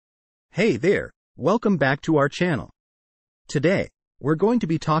Hey there, welcome back to our channel. Today, we're going to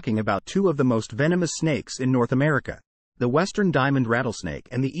be talking about two of the most venomous snakes in North America, the western diamond rattlesnake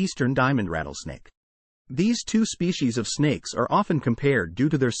and the eastern diamond rattlesnake. These two species of snakes are often compared due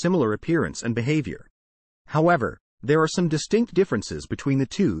to their similar appearance and behavior. However, there are some distinct differences between the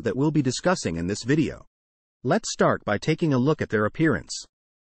two that we'll be discussing in this video. Let's start by taking a look at their appearance.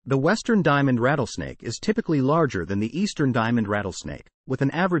 The western diamond rattlesnake is typically larger than the eastern diamond rattlesnake, with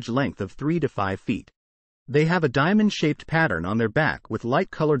an average length of 3 to 5 feet. They have a diamond-shaped pattern on their back with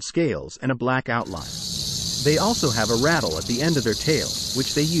light-colored scales and a black outline. They also have a rattle at the end of their tail,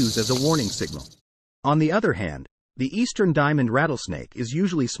 which they use as a warning signal. On the other hand, the eastern diamond rattlesnake is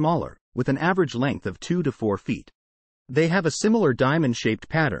usually smaller, with an average length of 2 to 4 feet. They have a similar diamond-shaped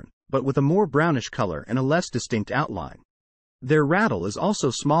pattern, but with a more brownish color and a less distinct outline. Their rattle is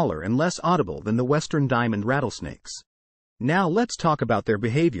also smaller and less audible than the western diamond rattlesnakes. Now let's talk about their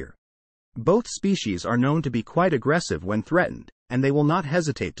behavior. Both species are known to be quite aggressive when threatened, and they will not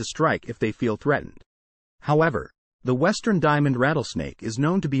hesitate to strike if they feel threatened. However, the western diamond rattlesnake is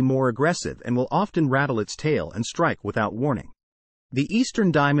known to be more aggressive and will often rattle its tail and strike without warning. The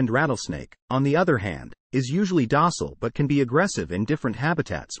eastern diamond rattlesnake, on the other hand, is usually docile but can be aggressive in different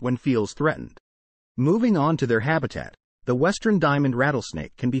habitats when feels threatened. Moving on to their habitat, the western diamond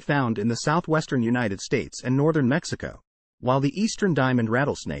rattlesnake can be found in the southwestern United States and northern Mexico, while the eastern diamond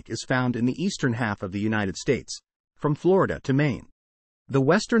rattlesnake is found in the eastern half of the United States, from Florida to Maine. The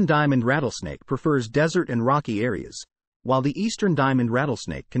western diamond rattlesnake prefers desert and rocky areas, while the eastern diamond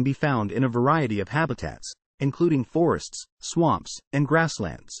rattlesnake can be found in a variety of habitats, including forests, swamps, and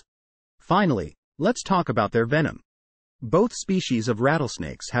grasslands. Finally, let's talk about their venom. Both species of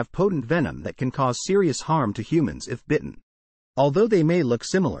rattlesnakes have potent venom that can cause serious harm to humans if bitten. Although they may look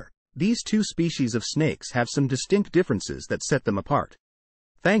similar, these two species of snakes have some distinct differences that set them apart.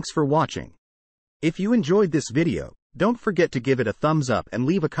 Thanks for watching. If you enjoyed this video, don't forget to give it a thumbs up and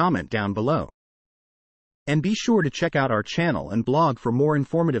leave a comment down below. And be sure to check out our channel and blog for more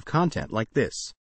informative content like this.